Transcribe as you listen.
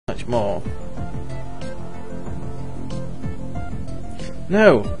more.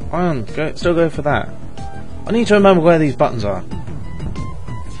 No, Iron, still go for that. I need to remember where these buttons are.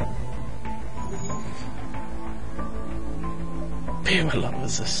 Parallel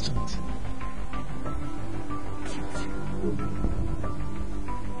resistance.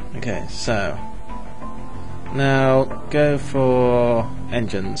 Okay, so now go for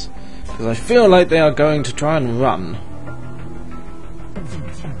engines, because I feel like they are going to try and run.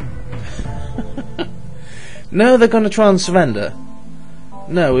 No, they're going to try and surrender.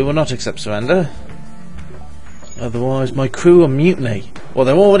 No, we will not accept surrender. Otherwise my crew will mutiny. Well,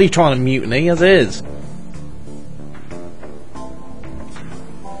 they're already trying to mutiny as it is.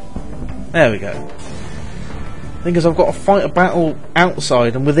 There we go. Thing is, I've got to fight a battle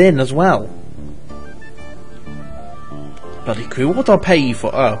outside and within as well. Bloody crew, what do I pay you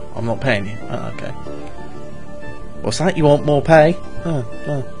for? Oh, I'm not paying you. Oh, okay. What's that? You want more pay? Oh,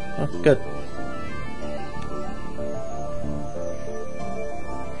 good.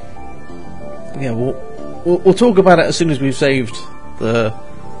 Yeah, we'll talk about it as soon as we've saved the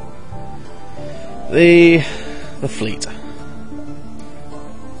fleet.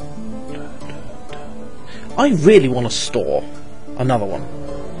 I really want to store another one.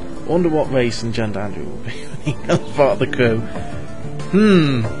 I wonder what race and gender Andrew will be when he becomes part of the crew.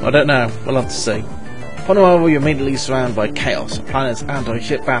 I don't know. We'll have to see. Upon arrival, you're immediately surrounded by chaos. The planet's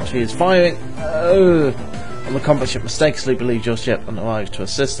anti-ship battery is firing. And the combat ship mistakenly believes your ship and arrives to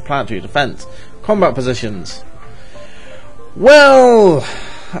assist the planetary defense. Combat positions. Well,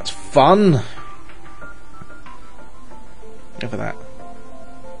 that's fun. Go for that.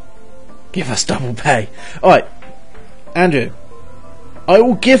 Give us double pay. Alright, Andrew, I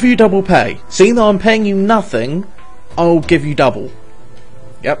will give you double pay. Seeing that I'm paying you nothing, I will give you double.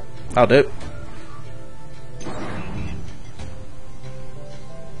 Yep, I'll do it.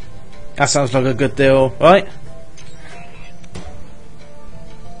 That sounds like a good deal, right?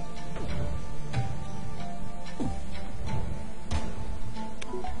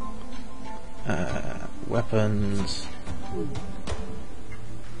 Weapons.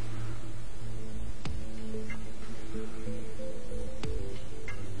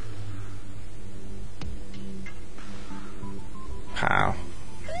 Pow.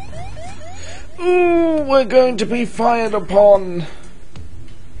 Ooh, we're going to be fired upon.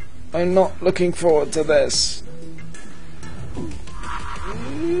 I'm not looking forward to this.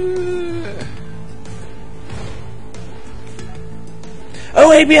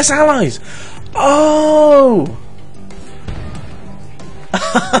 Oh, ABS allies! Oh!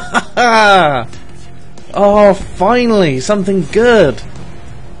 Oh, finally, something good.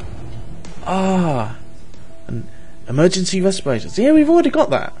 Emergency respirators. Yeah, we've already got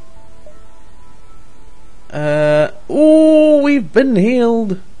that. Oh, we've been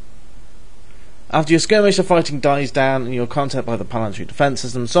healed. After your skirmish, the fighting dies down and you're contacted by the planetary defense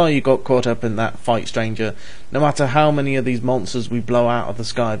system. Sorry you got caught up in that fight, stranger. No matter how many of these monsters we blow out of the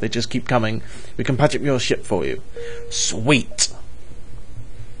sky, they just keep coming. We can patch up your ship for you. Sweet.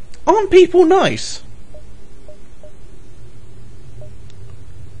 Aren't people nice?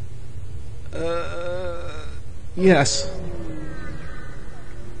 Yes.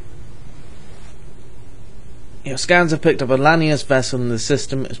 Your scans have picked up a Lanius vessel in the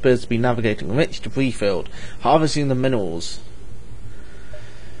system. It appears to be navigating a rich debris field, harvesting the minerals.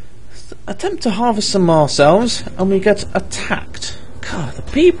 Attempt to harvest some ourselves, and we get attacked. God, the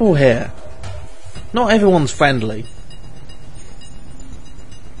people here. Not everyone's friendly.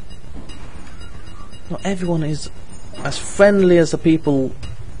 Not everyone is as friendly as the people.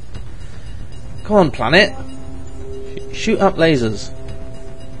 Come on, planet. Shoot up lasers.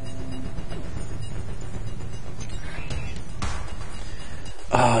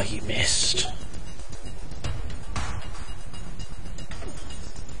 Ah, you missed.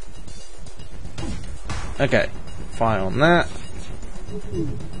 Okay, fire on that.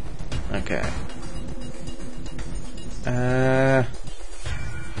 Okay.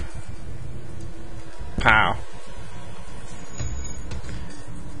 Pow.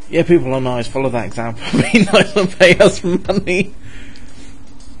 Yeah, people are nice. Follow that example. Be nice and pay us money.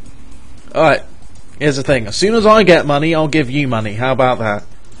 Alright. Here's the thing. As soon as I get money, I'll give you money. How about that?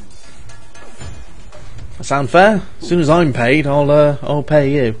 That sound fair? As soon as I'm paid, I'll pay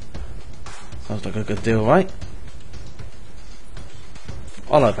you. Sounds like a good deal, right?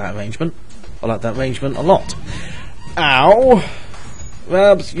 I like that arrangement. I like that arrangement a lot. Ow!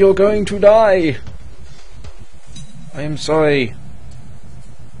 Rabs, you're going to die. I am sorry.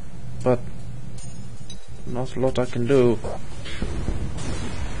 But not a lot I can do.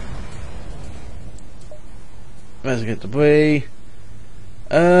 Where's it get debris?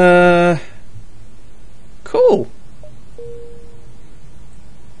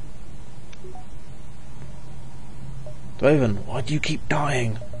 Raven, why do you keep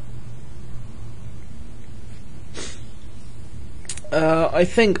dying? I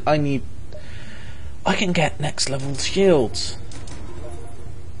think I can get next level shields.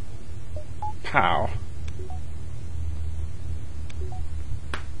 Pow.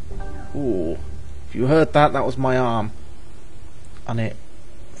 Ooh. If you heard that, that was my arm. And it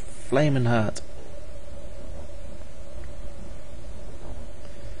flaming hurt.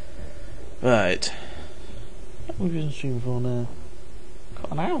 Right. What have we been streaming for now?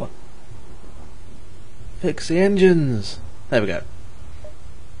 Got an hour. Fix the engines. There we go.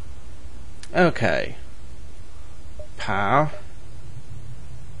 Okay. Power.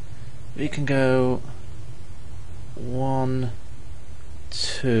 We can go 1,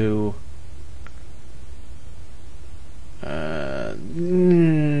 2.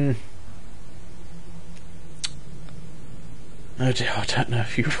 Oh dear, I don't know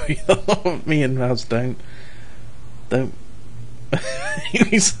if you breathe. Me and Raz don't.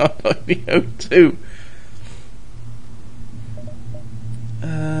 You sound like the O2.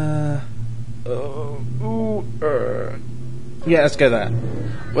 Yeah, let's go there.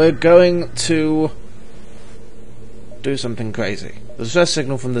 We're going to do something crazy. The distress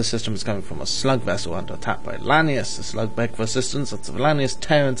signal from this system is coming from a slug vessel under attack by Lanius. The slug beg for assistance as the Lanius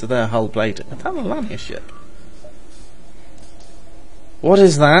tear into their hull plating. Is that a Lanius ship? What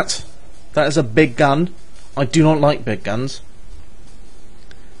is that? That is a big gun. I do not like big guns.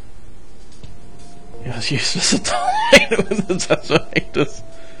 Yeah, it's useless at all with the detonators.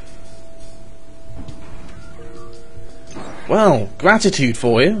 Well, gratitude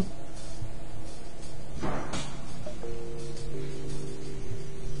for you.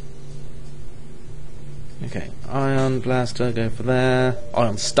 Okay, Ion Blaster, go for there.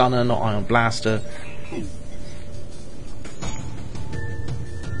 Ion Stunner, not Ion Blaster.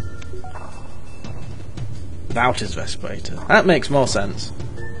 Without his respirator. That makes more sense.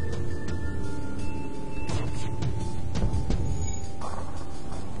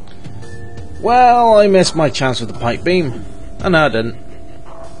 Well, I missed my chance with the pipe beam. Oh, no, I didn't.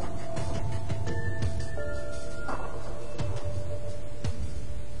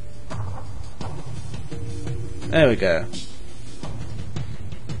 There we go.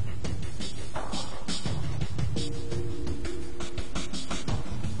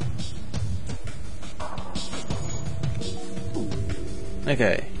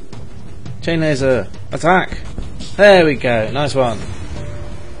 Okay. Chain laser, attack! There we go, nice one.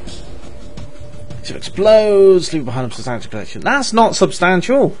 It explodes, leave behind a substantial collection. That's not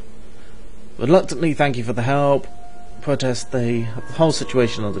substantial! Reluctantly, thank you for the help. Protest the whole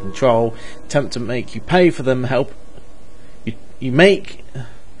situation under control. Attempt to make you pay for them help.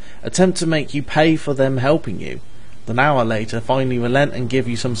 Attempt to make you pay for them helping you. An hour later, finally relent and give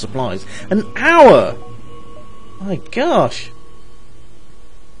you some supplies. An hour! My gosh!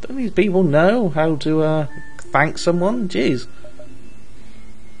 Don't these people know how to thank someone? Jeez.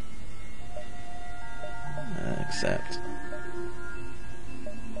 Accept.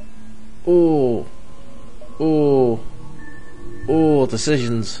 Oh. Oh. Oh,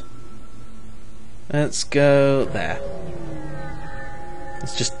 decisions. Let's go there.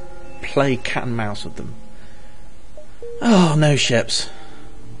 Let's just play cat and mouse with them. Oh, no ships.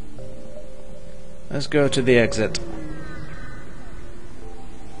 Let's go to the exit.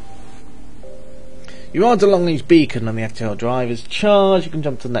 You arrived along each beacon and the actual drive is charged. You can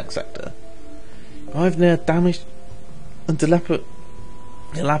jump to the next sector. Arrived near damaged and dilapidated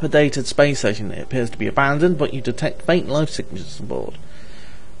space station. It appears to be abandoned, but you detect faint life signatures aboard.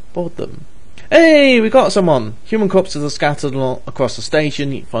 Board them. Hey, we got someone! Human corpses are scattered across the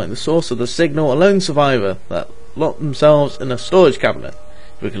station. You find the source of the signal, a lone survivor that locked themselves in a storage cabinet.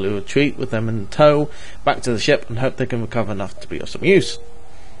 We can retreat with them in tow back to the ship and hope they can recover enough to be of some use.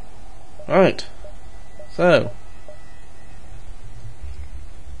 Right. So.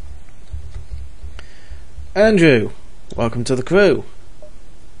 Andrew, welcome to the crew.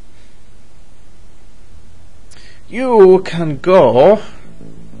 You can go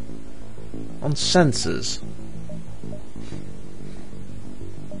on sensors.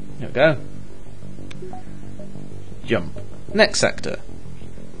 There we go. Jump. Next sector.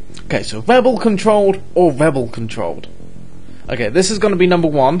 Okay, so rebel controlled or rebel controlled. Okay, this is going to be number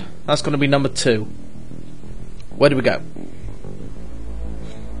 1. That's going to be number 2. Where do we go?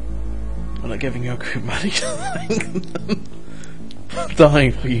 I'm not giving you a crew money.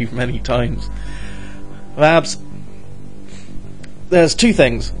 Dying for you many times. Rabs, there's 2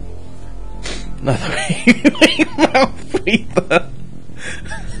 things. Another mouth breather.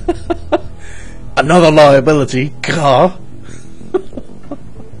 Another liability car.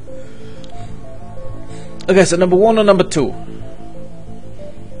 Okay, so number 1 or number 2?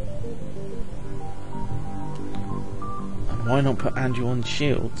 And why not put Andrew on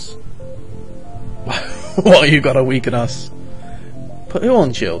shields? What, you gotta weaken us? Put who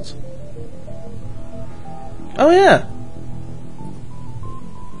on shields? Oh yeah.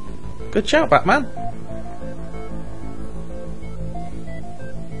 Good shout, Batman.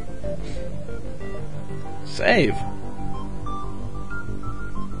 Save.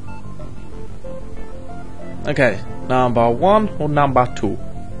 Okay, number 1 or number 2?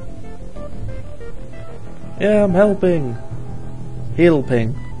 Yeah, I'm helping.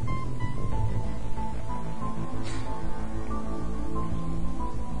 Helping.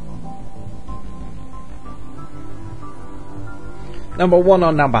 Number 1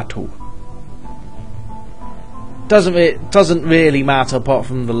 or number 2? Doesn't really matter apart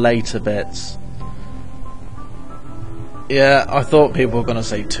from the later bits. Yeah, I thought people were gonna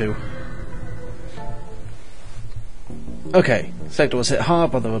say 2. Okay, sector was hit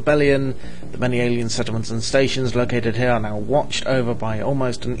hard by the rebellion. The many alien settlements and stations located here are now watched over by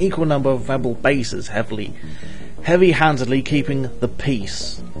almost an equal number of rebel bases, heavy-handedly keeping the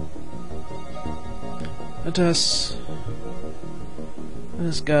peace. Let's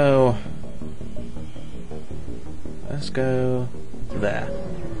go there.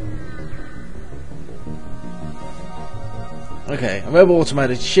 Okay, a rebel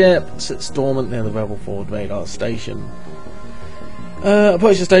automated ship sits dormant near the rebel forward radar station.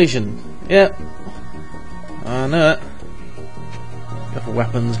 Approach the station. Yep. I know it. Go for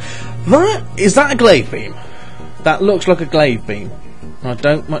weapons. Is that a glaive beam? That looks like a glaive beam. I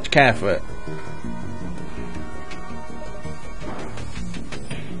don't much care for it.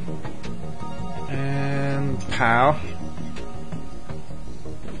 And pow.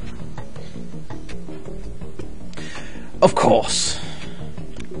 Of course.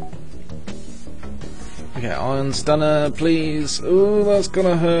 Okay, Iron Stunner, please. Ooh, that's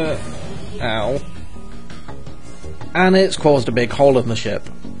gonna hurt. Ow. And it's caused a big hole in the ship.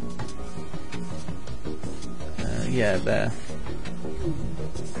 Yeah, there.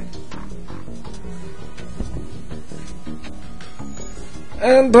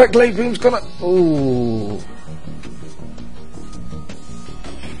 And that glaive beam's gonna... Ooh.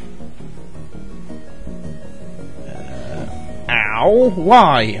 Ow!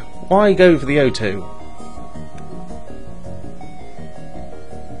 Why? Why go for the O2?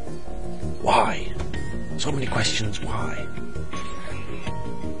 Why? So many questions, why?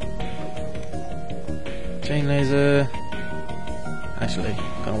 Chain laser. Actually,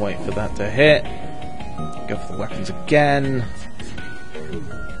 gonna wait for that to hit. Go for the weapons again.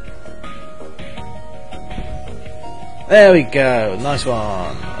 There we go, nice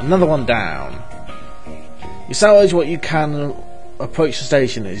one. Another one down. You salvage what you can. Approach the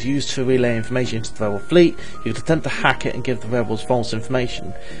station is used to relay information to the rebel fleet. You can attempt to hack it and give the rebels false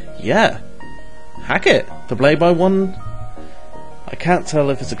information. Yeah, hack it. To play by one. I can't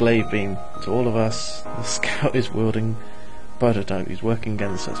tell if it's a glaive beam. To all of us, the scout is wielding prototype. He's working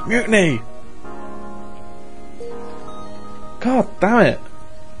against us. Mutiny! God damn it!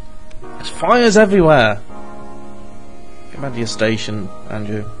 There's fires everywhere. Get back to your station,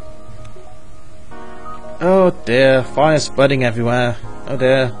 Andrew. Oh dear, fire spreading everywhere. Oh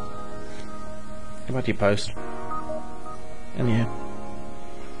dear. Get back to your post. And you.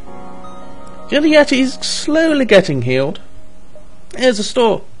 Juliet is slowly getting healed. Here's a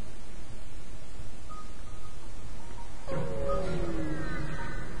store.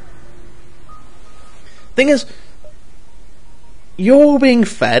 Thing is, you're being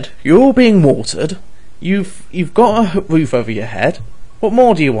fed, you're being watered, you've got a roof over your head. What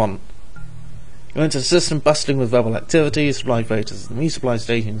more do you want? Go into the system bustling with rebel activity, supply freighters and resupply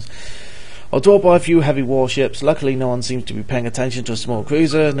stations. I'll draw by a few heavy warships. Luckily no one seems to be paying attention to a small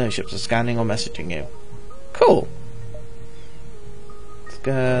cruiser. No ships are scanning or messaging you. Cool. Let's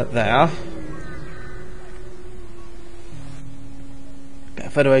go there. Okay,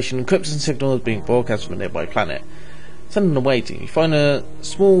 Federation encryption signal is being broadcast from a nearby planet. Sending and waiting. You find a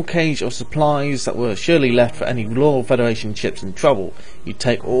small cage of supplies that were surely left for any Royal Federation ships in trouble. You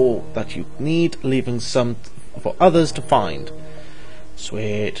take all that you need, leaving some for others to find.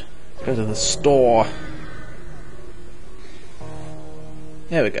 Sweet. Go to the store.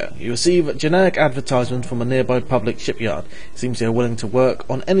 There we go. You receive a generic advertisement from a nearby public shipyard. It seems they are willing to work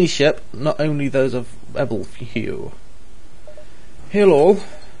on any ship, not only those of rebel hue. Heal all.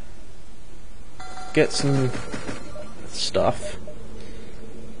 Get some stuff.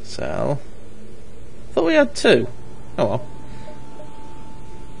 Sell. Thought we had 2. Oh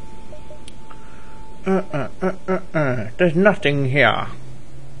well. There's nothing here.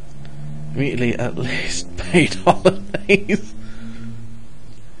 Immediately, at least paid holidays.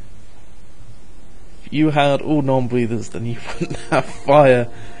 If you had all non-breathers, then you wouldn't have fire.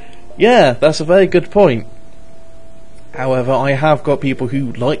 Yeah, that's a very good point. However, I have got people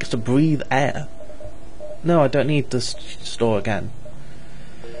who like to breathe air. No, I don't need to store again.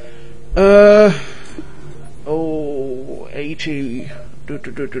 Oh, 80.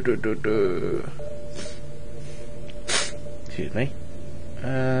 Excuse me.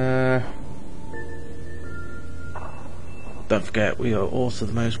 Don't forget, we are also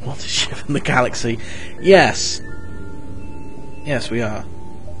the most wanted ship in the galaxy. Yes. Yes, we are.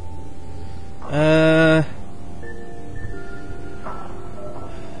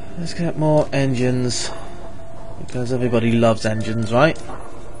 Let's get more engines. Because everybody loves engines, right?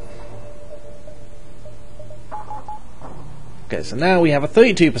 Okay, so now we have a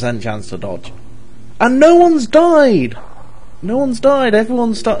 32% chance to dodge. And no one's died! No one's died,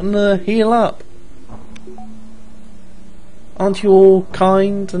 everyone's starting to heal up. Aren't you all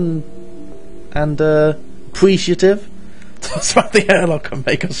kind and appreciative? That's why the airlock can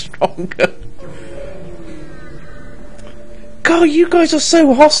make us stronger. God, you guys are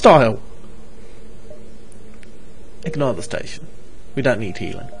so hostile! Ignore the station. We don't need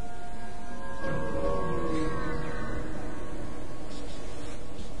healing.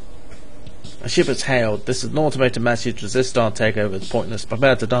 A ship is hailed. This is an automated message. Resist our takeover. It's pointless.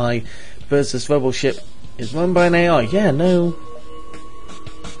 Prepare to die. Because this rebel ship is run by an AI. Yeah, no.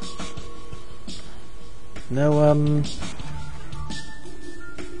 No,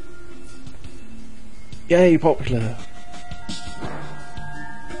 Yay, popular.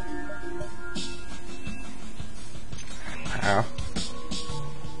 Ow.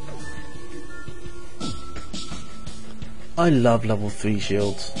 I love level 3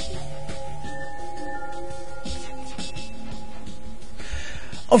 shields.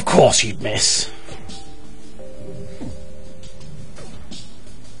 Of course you'd miss.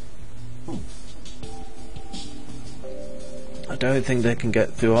 I don't think they can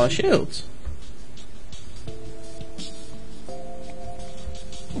get through our shields.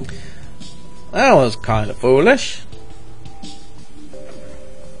 That was kind of foolish.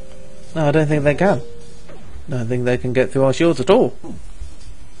 No, I don't think they can. I don't think they can get through our shields at all.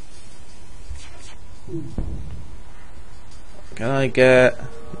 Can I get...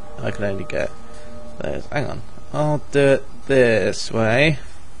 I can only get those. Hang on. I'll do it this way.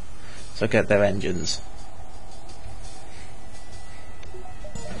 So get their engines.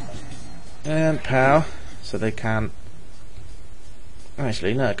 And power. So they can...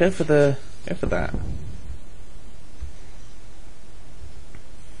 Actually, no. Go for that.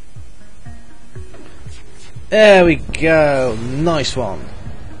 There we go. Nice one.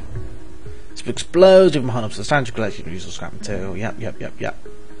 It explodes, give them a substantial collection of useful scrap material. Yep.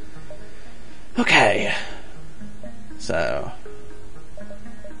 Okay. So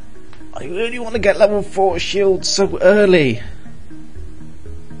I really want to get level 4 shields so early.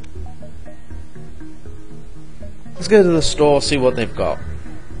 Let's go to the store, see what they've got.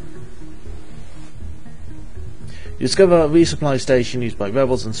 You discover a resupply station used by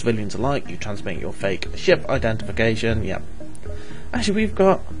rebels and civilians alike. You transmit your fake ship identification. Yep. Actually, we've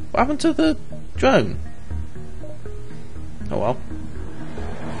got... What happened to the drone? Oh well.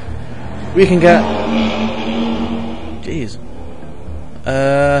 We can get... Jeez.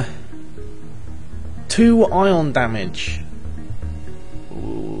 2 ion damage.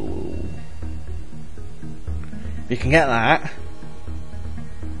 Ooh. You can get that.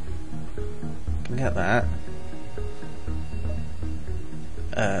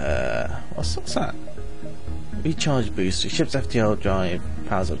 What's that? Recharge boost. Your ship's FTL drive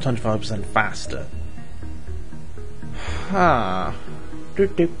powers up 25% faster. Ha.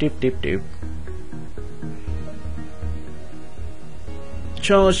 Doop.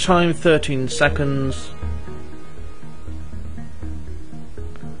 Charge time 13 seconds.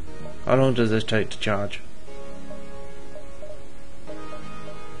 How long does this take to charge?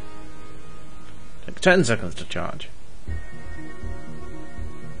 Take 10 seconds to charge.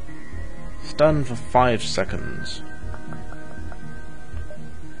 Stun for 5 seconds.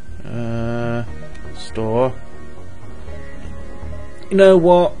 Store. You know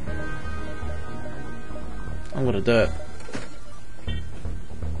what? I'm gonna do it.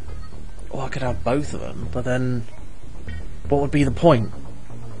 Oh, I could have both of them, but then what would be the point?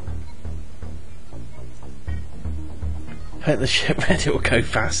 Paint the ship red, it will go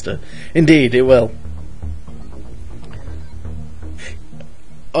faster. Indeed, it will.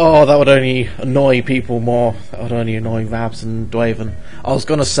 Oh, that would only annoy people more. That would only annoy Rabs and Dwaven. I was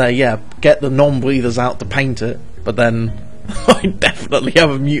gonna say, yeah, get the non-breathers out to paint it, but then I definitely have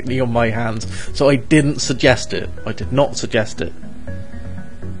a mutiny on my hands, so I didn't suggest it. I did not suggest it.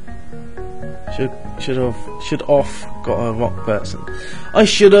 Should off got a rock person. I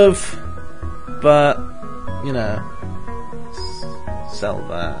should have, but you know, sell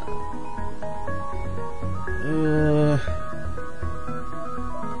that.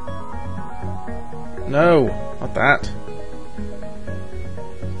 No, not that.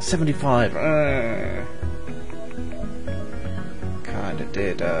 75. I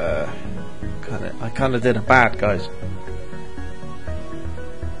kinda did a bad, guys.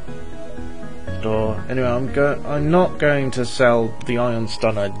 Door. Anyway, I'm not going to sell the Iron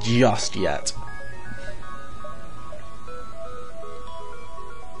Stunner just yet.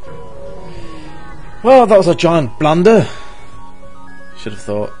 Well, that was a giant blunder. Should have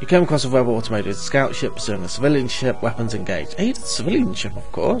thought. You came across a rebel automated scout ship pursuing a civilian ship, weapons engaged. Aid the civilian ship,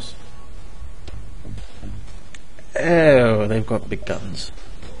 of course. Oh, they've got big guns.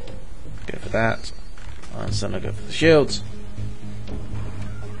 Go for that. And so I go for the shields.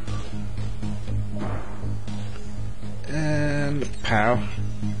 And pow.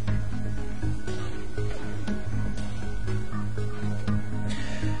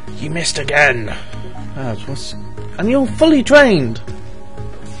 You missed again. And you're fully trained.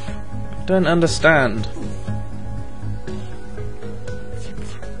 Don't understand.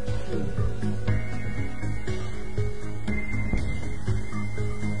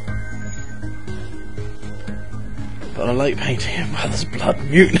 But I like painting in Mother's Blood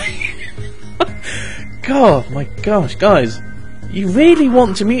Mutiny. God, my gosh, guys, you really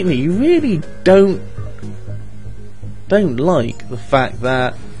want to mutiny. You really don't like the fact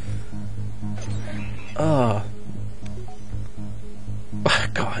that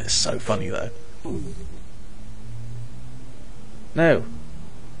God, it's so funny though. No.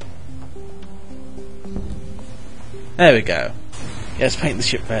 There we go. Yes, paint the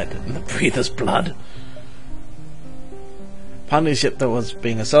ship red in the breather's blood. Apparently the ship that was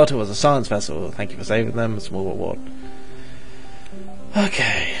being assaulted was a science vessel. Thank you for saving them. A small reward.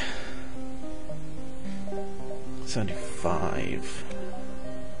 Okay. 75.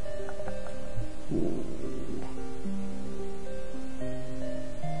 Ooh.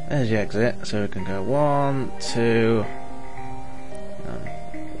 There's the exit, so we can go 1, 2,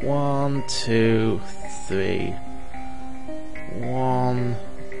 1, 2, 3, 1,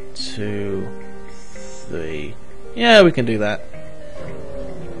 2, 3. Yeah, we can do that.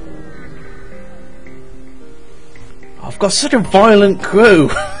 I've got such a violent crew.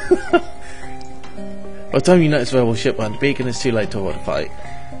 By the time you notice rebel ship behind the beacon, it's too late to avoid a fight.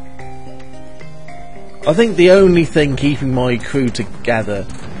 I think the only thing keeping my crew together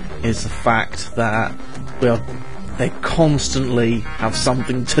is the fact that they constantly have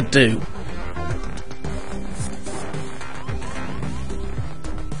something to do.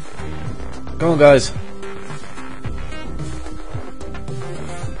 Come on, guys.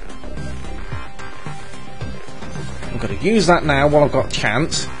 I'm going to use that now while I've got a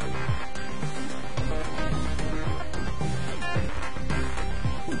chance.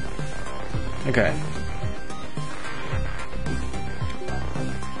 Okay.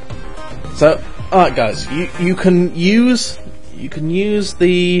 So, alright guys, you can use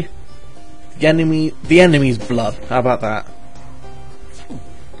the enemy's blood. How about that?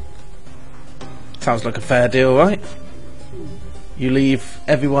 Sounds like a fair deal, right? You leave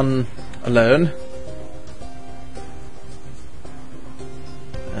everyone alone.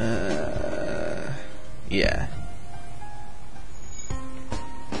 Yeah.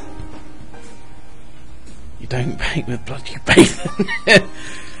 You don't paint with blood, you bathe in it.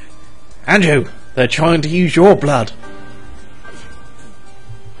 Andrew, they're trying to use your blood.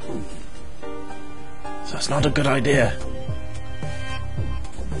 So it's not a good idea.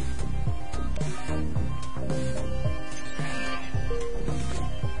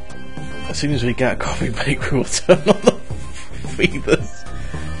 As soon as we get a coffee break, we'll turn on the breathers.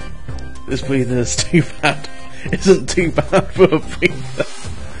 This breather's too bad. Isn't too bad for a breather.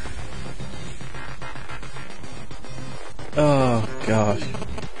 Oh gosh.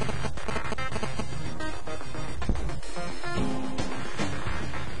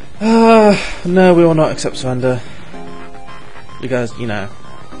 No, we will not accept surrender. You guys, you know,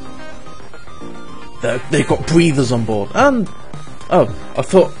 they've got breathers on board. And I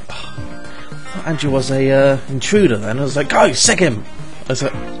thought Andrew was a intruder. Then I was like, "Go, sick him!" I was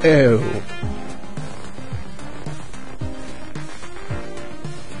like, "Ew."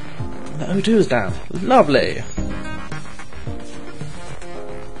 The O2 is down. Lovely.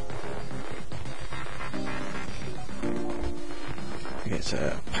 Okay,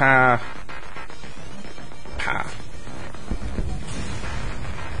 so power.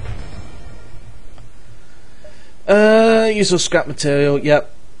 Use of scrap material.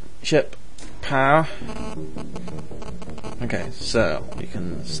 Yep. Ship power. Okay, so we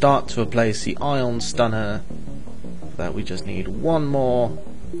can start to replace the ion stunner. For that we just need one more.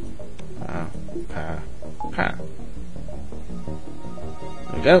 Power.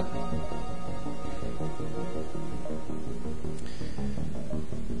 There we go.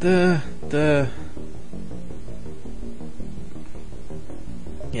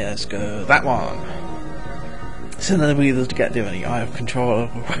 Yeah, let's go that one. So then we either get the I have control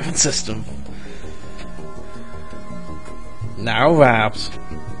of a weapon system. Now Rabs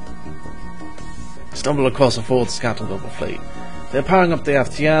stumble across a forward scout of the fleet. They're powering up the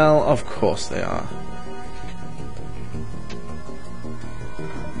FTL, of course they are.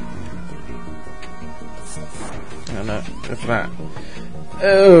 Oh no, go for that.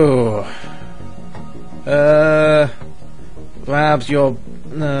 Oh, Rabs, you're.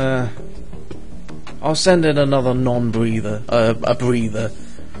 I'll send in another non-breather, a breather.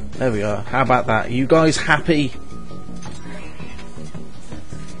 There we are. How about that? Are you guys happy?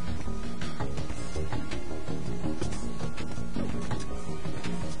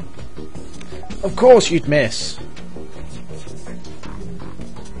 Of course you'd miss.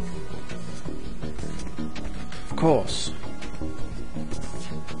 Of course.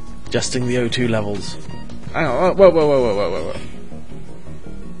 Adjusting the O2 levels. Hang on. Whoa.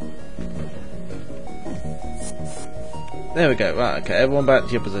 There we go. Right, okay, everyone back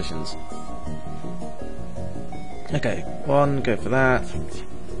to your positions. Okay, one, go for that.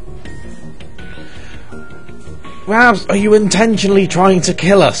 Rabs, are you intentionally trying to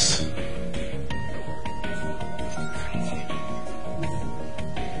kill us?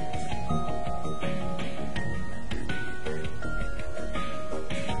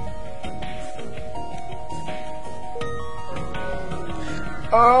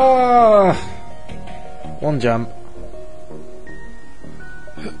 Ah! One jump.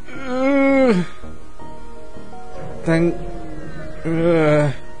 Thank.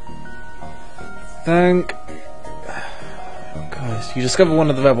 Guys, you discover one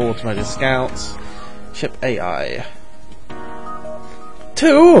of the rebel automated scouts. Ship AI.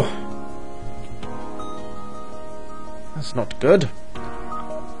 2. That's not good.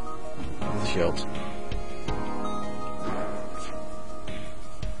 The shield.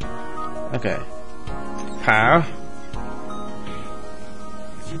 Okay. Power.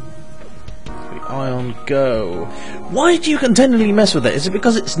 Ion go. Why do you continually mess with it? Is it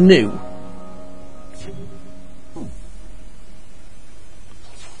because it's new?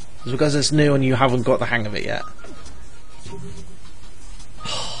 Is it because it's new and you haven't got the hang of it yet?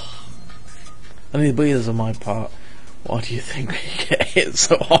 I mean, the breathers on my part. Why do you think we get hit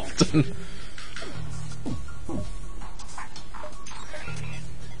so often?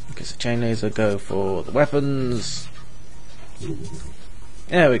 Okay, so chain laser, go for the weapons.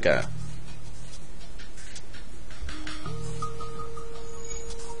 There we go.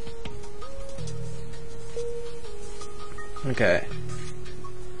 Okay.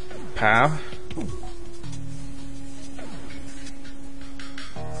 Power.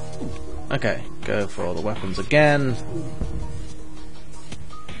 Okay, go for all the weapons again.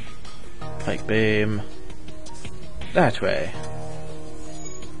 Plate beam. That way.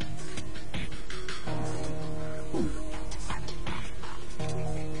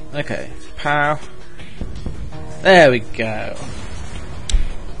 Okay, power. There we go.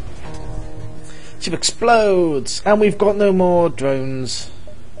 Ship explodes, and we've got no more drones.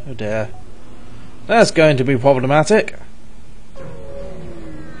 Oh dear. That's going to be problematic.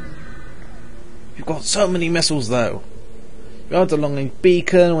 You've got so many missiles though. You are along a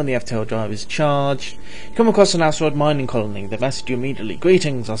beacon when the FTL drive is charged. You come across an asteroid mining colony. They message you immediately.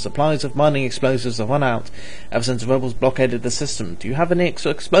 Greetings, our supplies of mining explosives have run out ever since the rebels blockaded the system. Do you have any extra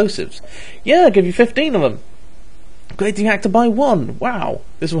explosives? Yeah, I'll give you 15 of them. Upgrading reactor by 1. Wow,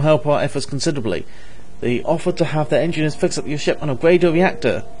 this will help our efforts considerably. They offer to have their engineers fix up your ship and upgrade your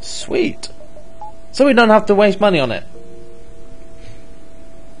reactor. Sweet. So we don't have to waste money on it.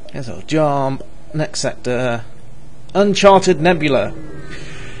 Here's our jump. Next sector. Uncharted Nebula.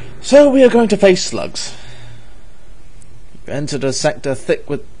 So we are going to face slugs. You've entered a sector thick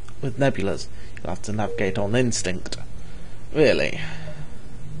with nebulas. You'll have to navigate on instinct. Really.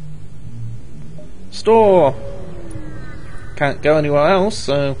 Store. Can't go anywhere else,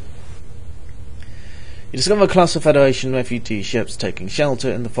 so... You discover a class of Federation refugee ships taking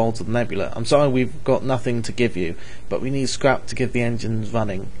shelter in the folds of the nebula. I'm sorry we've got nothing to give you, but we need scrap to give the engines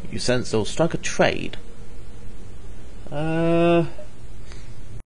running. You sense they'll strike a trade.